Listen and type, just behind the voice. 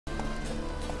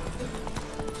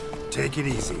Take it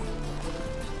easy.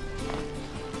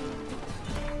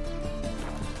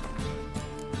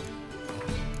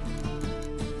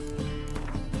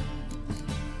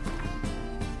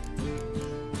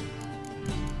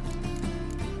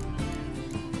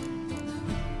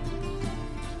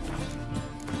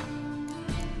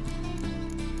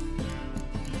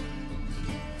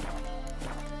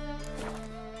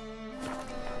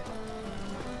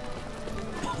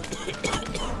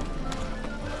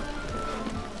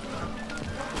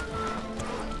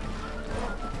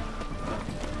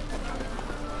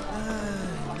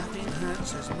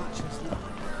 As much as life.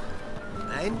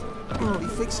 And he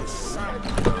fixes.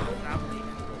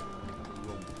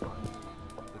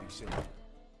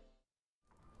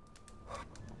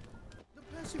 The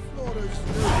Passiflora is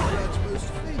Novigrade's most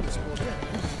famous model,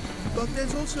 but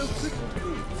there's also crippled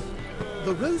trees,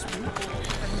 the rosebush,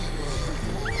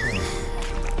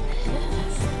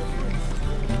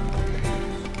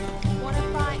 Wanna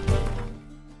fight?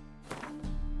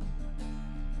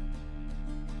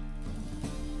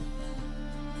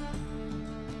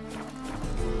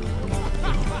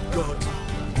 God,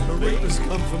 the Reapers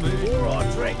come for me.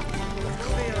 Roderick.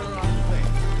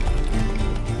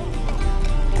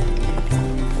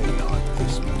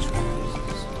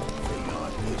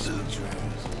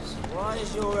 Why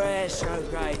is your hair so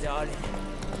grey, darling?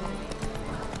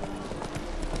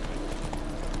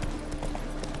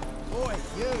 Boy,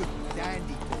 you,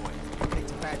 dandy boy.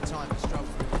 It's a bad time to stroll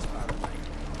through this borough, mate.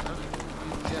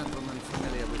 You gentlemen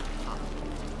familiar with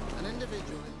an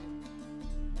individual.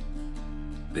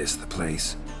 This the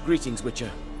place? Greetings,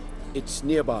 Witcher. It's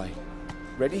nearby.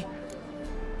 Ready?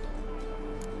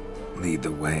 Lead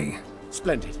the way.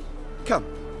 Splendid. Come.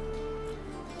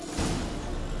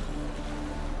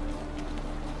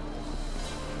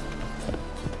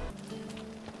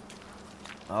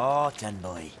 Oh, tin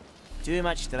boy. Too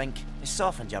much drink. It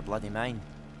softened your bloody mind.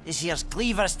 This here's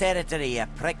Cleaver's territory, you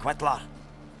prick whittler.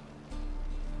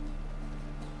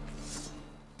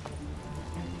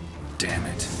 Damn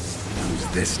it. Who's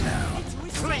this now?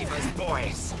 Cleaver's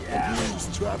boys!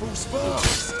 News travels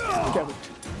fast. Garrett,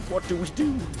 what do we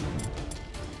do?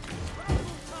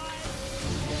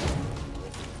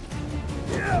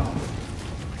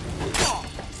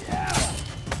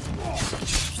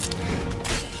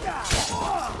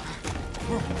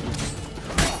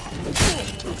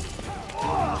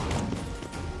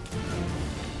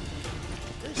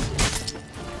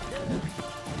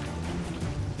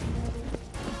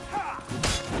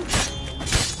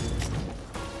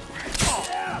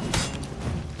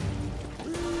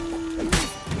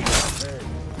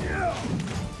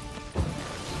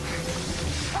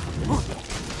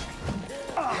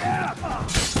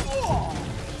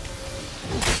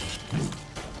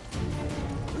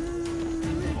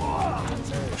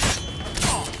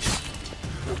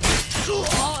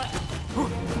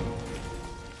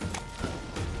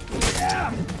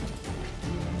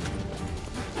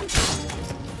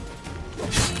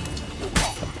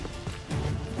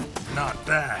 Not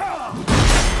bad.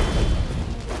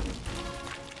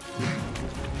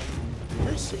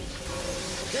 This is...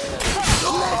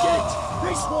 Leg it!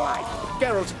 This way!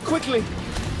 Geralt, quickly!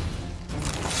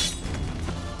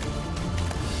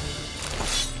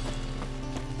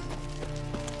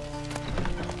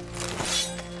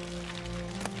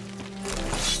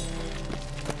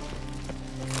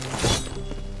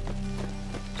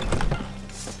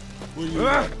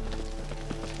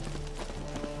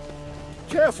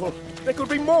 Careful! There could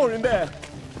be more in there!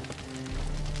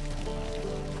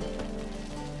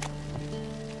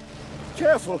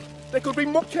 Careful! There could be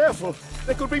more. Careful!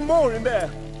 There could be more in there!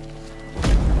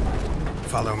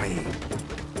 Follow me.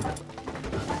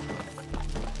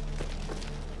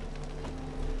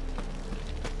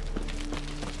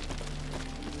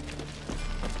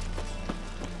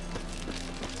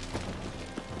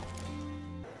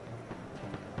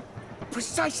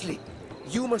 Precisely!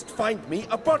 You must find me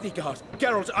a bodyguard.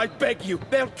 Geralt, I beg you,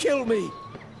 they'll kill me!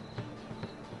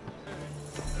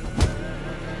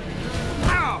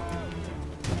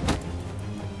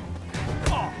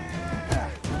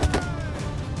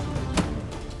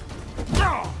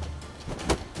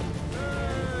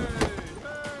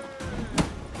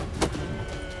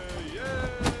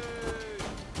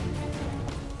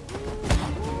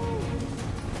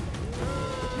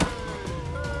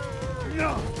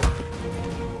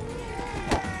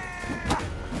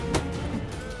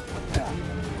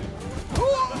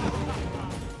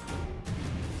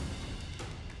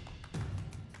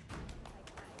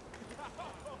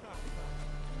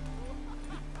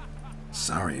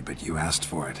 Sorry, but you asked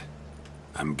for it.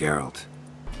 I'm Geralt.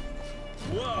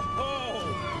 Whoa!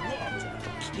 What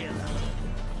a killer!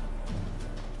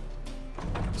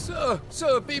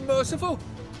 Sir, be merciful.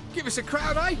 Give us a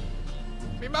crown, eh?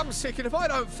 My mum's sick, and if I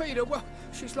don't feed her, well,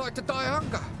 she's like to die of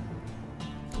hunger.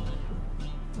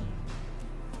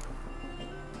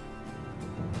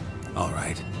 All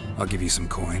right, I'll give you some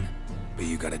coin, but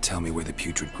you gotta tell me where the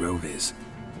Putrid Grove is.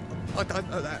 I don't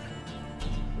know that.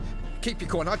 Keep your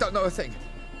coin, I don't know a thing.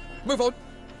 Move on.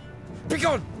 Be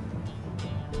gone!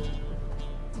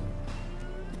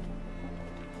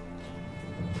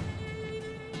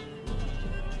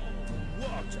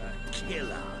 What a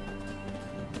killer!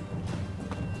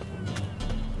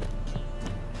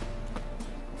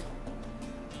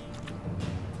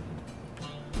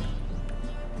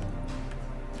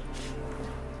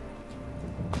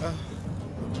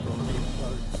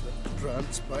 Roads that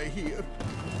prance by here.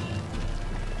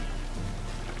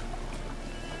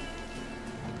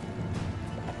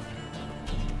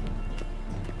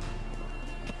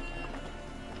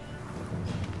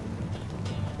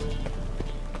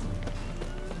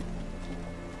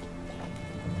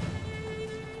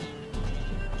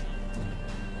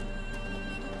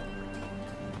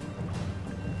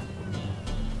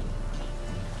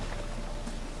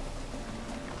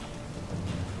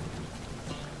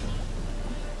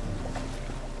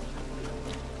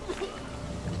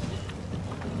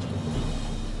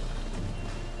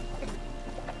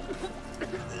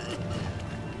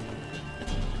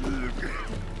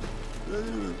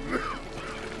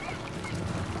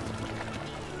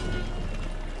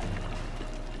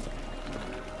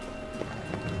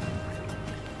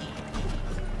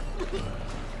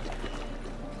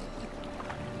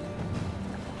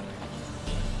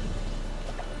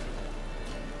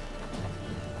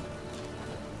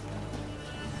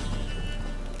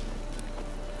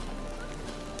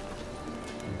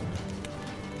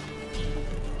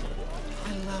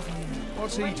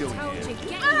 What's he doing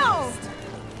here? Ow!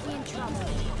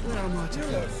 Where am I to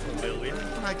go? Familiar.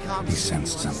 I can't He see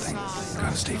sensed you on something. side.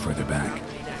 Gotta stay further back.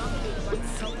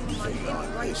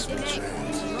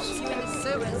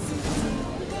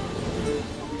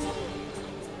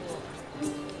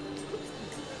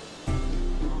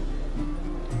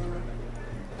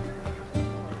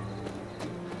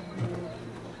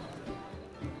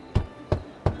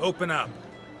 Open up.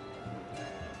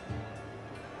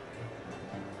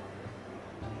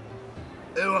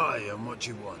 Who are you and what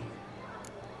do you want?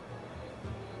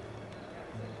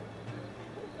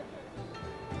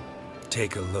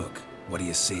 Take a look. What do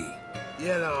you see?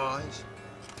 Yellow eyes,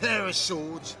 pair of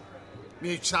swords,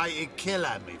 mutated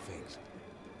killer, methinks.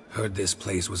 Heard this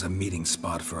place was a meeting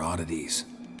spot for oddities.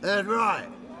 Heard right.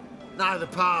 Know the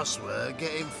password,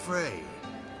 get him free.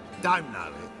 Don't know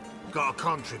it, gotta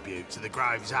contribute to the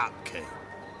Grove's upkeep.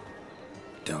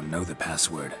 Don't know the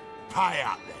password. Pay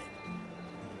up then.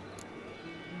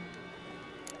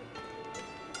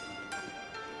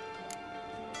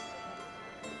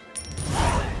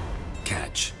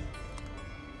 Catch.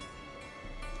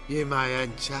 You may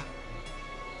enter.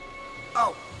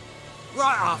 Oh,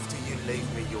 right after you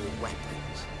leave me your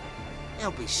weapons.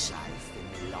 They'll be safe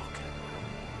in the locker.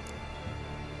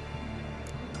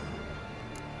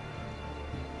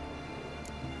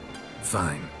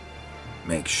 Fine.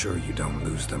 Make sure you don't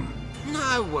lose them.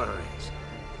 No worries.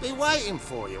 Be waiting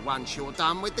for you once you're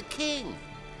done with the king.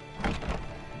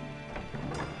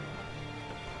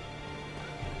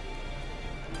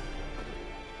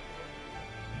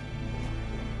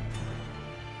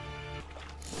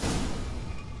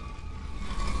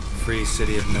 Free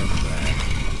City of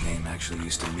Novigrad. Name actually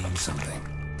used to mean something.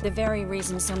 The very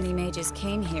reason so many mages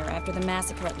came here after the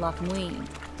massacre at Loch-Muin.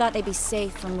 Thought they'd be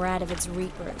safe from Radovid's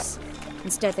reapers.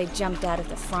 Instead, they jumped out of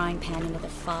the frying pan into the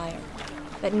fire.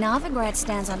 But Novigrad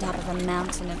stands on top of a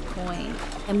mountain of coin,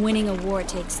 and winning a war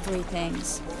takes three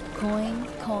things. Coin,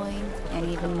 coin, and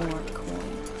even more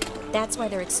coin. That's why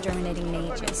they're exterminating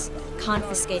mages,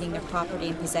 confiscating their property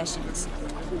and possessions.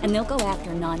 And they'll go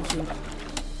after non-human.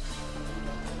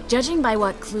 Judging by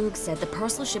what Klug said, the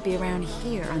parcel should be around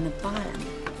here on the bottom.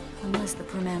 Unless the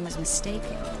poor man was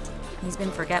mistaken. He's been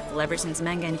forgetful ever since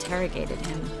Manga interrogated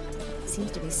him.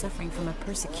 Seems to be suffering from a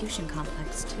persecution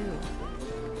complex, too.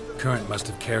 Current must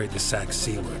have carried the sack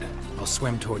seaward. I'll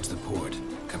swim towards the port.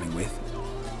 Coming with?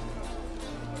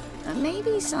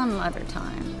 Maybe some other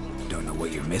time. Don't know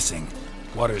what you're missing.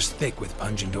 Water's thick with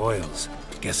pungent oils.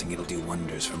 Guessing it'll do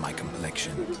wonders for my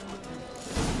complexion.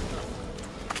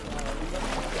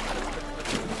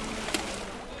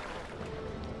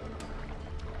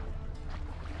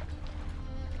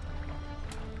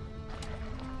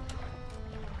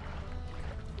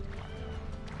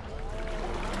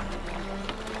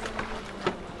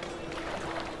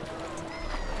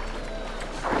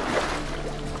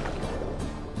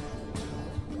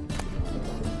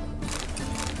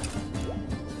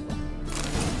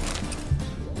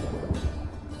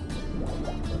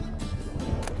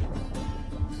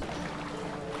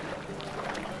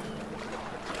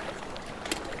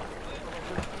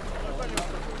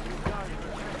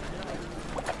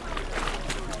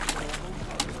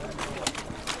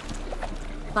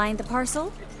 Find the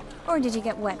parcel? Or did you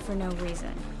get wet for no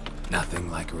reason? Nothing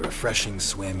like a refreshing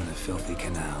swim in a filthy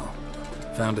canal.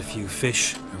 Found a few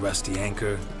fish, a rusty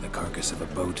anchor, the carcass of a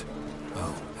boat.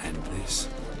 Oh, and this.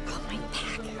 Oh, my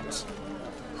package.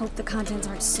 Hope the contents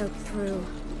aren't soaked through.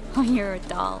 Oh, you're a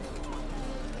doll.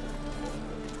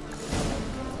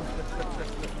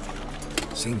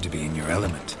 Seem to be in your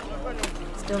element.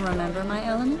 Still remember my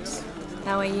elements?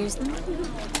 How I use them?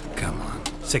 Come on,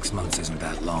 6 months isn't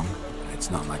that long. It's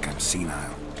not like I'm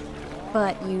senile.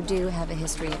 But you do have a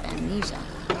history of amnesia.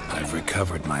 I've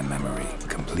recovered my memory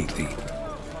completely.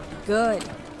 Good.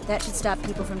 That should stop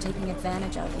people from taking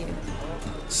advantage of you.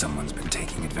 Someone's been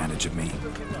taking advantage of me.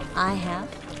 I have,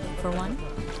 for one.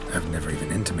 I've never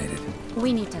even intimated.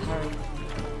 We need to hurry.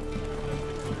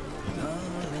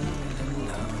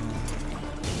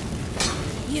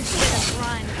 You should have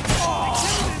run.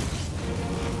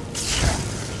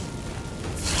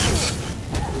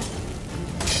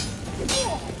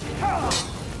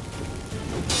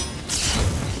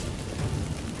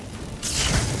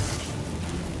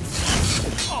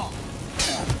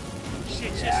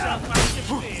 Shit yourself out of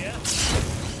fear.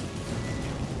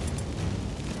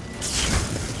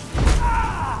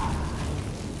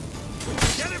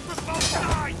 Get it from both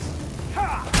sides!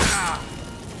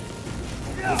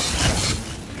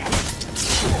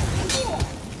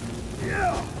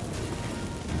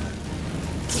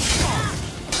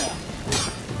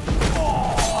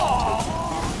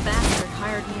 Bastard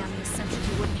hired me on the assumption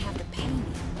he wouldn't have to pay me.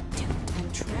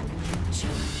 Two-time trip.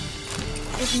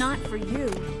 If not for you,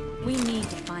 we need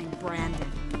to find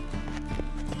Brandon.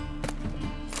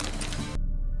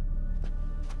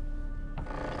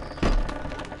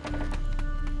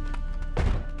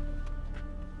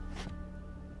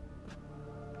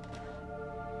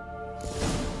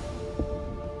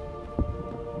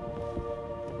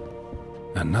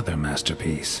 Another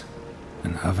masterpiece.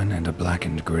 An oven and a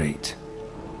blackened grate.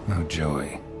 Oh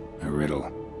joy. A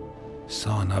riddle.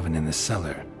 Saw an oven in the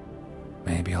cellar.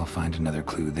 Maybe I'll find another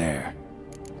clue there.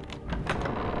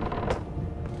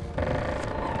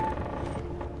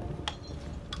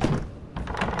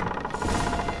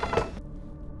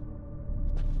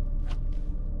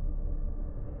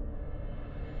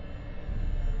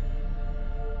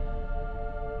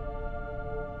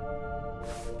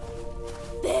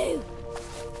 Boo!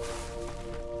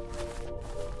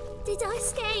 Did I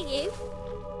scare you?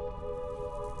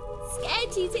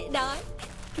 Scared you, didn't I?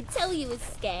 Can tell you was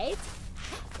scared.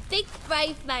 Big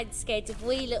brave man scared of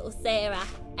wee little Sarah.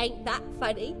 Ain't that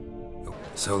funny?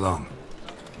 So long.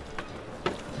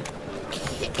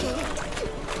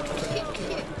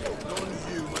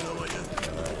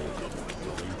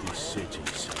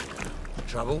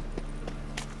 Trouble?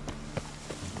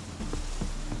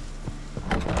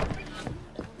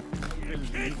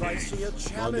 If I see a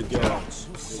challenge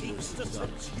who seeks to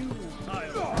touch you,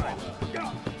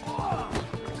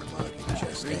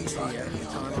 Just ain't like any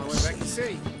time I went back to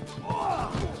sea.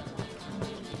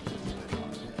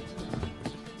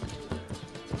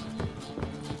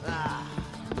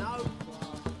 No.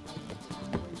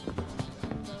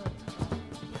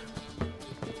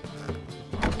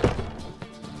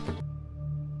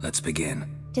 Let's begin.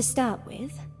 To start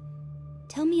with,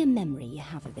 tell me a memory you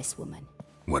have of this woman.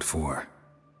 What for?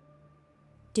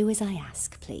 Do as I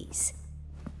ask, please.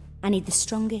 I need the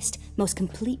strongest, most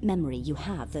complete memory you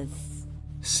have of...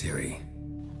 Siri.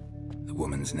 The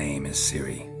woman's name is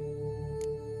Siri.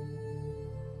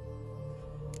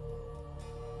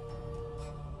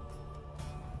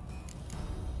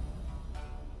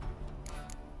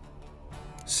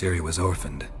 Siri was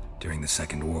orphaned during the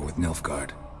Second War with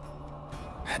Nilfgaard.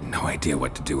 Had no idea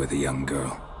what to do with a young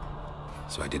girl.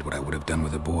 So I did what I would have done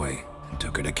with a boy and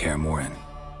took her to Kaer Morhen.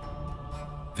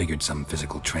 Figured some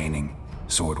physical training,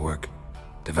 sword work,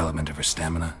 development of her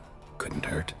stamina couldn't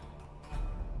hurt.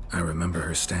 I remember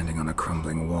her standing on a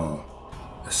crumbling wall.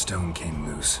 A stone came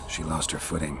loose, she lost her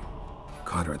footing.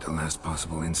 Caught her at the last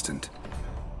possible instant.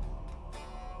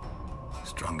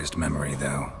 Strongest memory,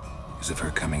 though, is of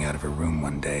her coming out of her room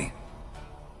one day,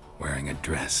 wearing a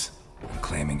dress and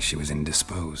claiming she was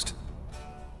indisposed.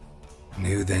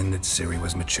 Knew then that Siri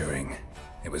was maturing.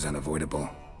 It was unavoidable.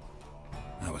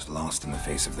 I was lost in the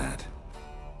face of that.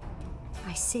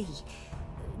 I see.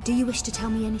 Do you wish to tell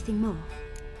me anything more?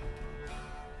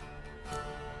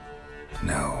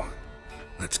 No.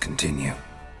 Let's continue.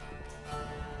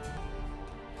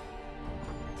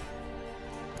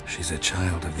 She's a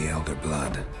child of the Elder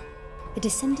Blood. A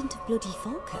descendant of bloody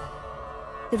Falker.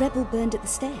 The rebel burned at the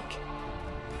stake.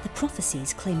 The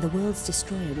prophecies claim the world's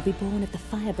destroyer will be born of the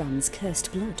firebrand's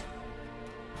cursed blood.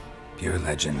 Pure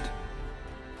legend.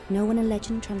 Know when a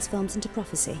legend transforms into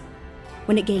prophecy?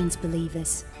 when it gains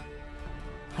believers.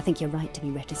 I think you're right to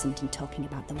be reticent in talking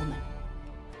about the woman.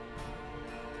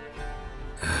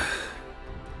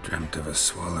 Dreamt of a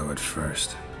swallow at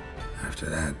first. After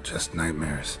that, just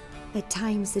nightmares. At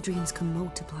times, the dreams can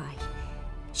multiply.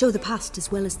 Show the past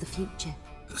as well as the future.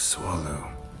 The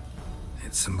swallow.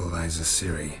 It symbolizes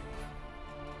Ciri.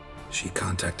 She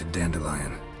contacted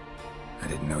Dandelion. I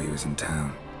didn't know he was in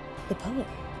town. The poet.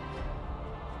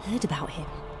 Heard about him.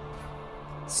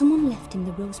 Someone left him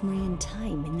the rosemary and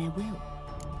thyme in their will.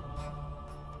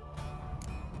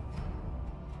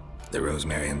 The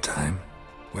rosemary and thyme?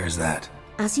 Where's that?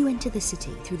 As you enter the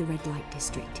city through the red light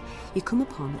district, you come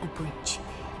upon a bridge.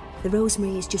 The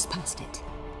rosemary is just past it.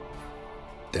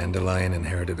 Dandelion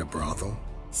inherited a brothel?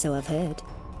 So I've heard.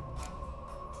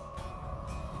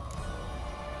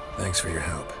 Thanks for your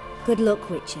help. Good luck,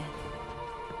 Witcher.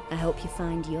 I hope you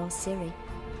find your Ciri.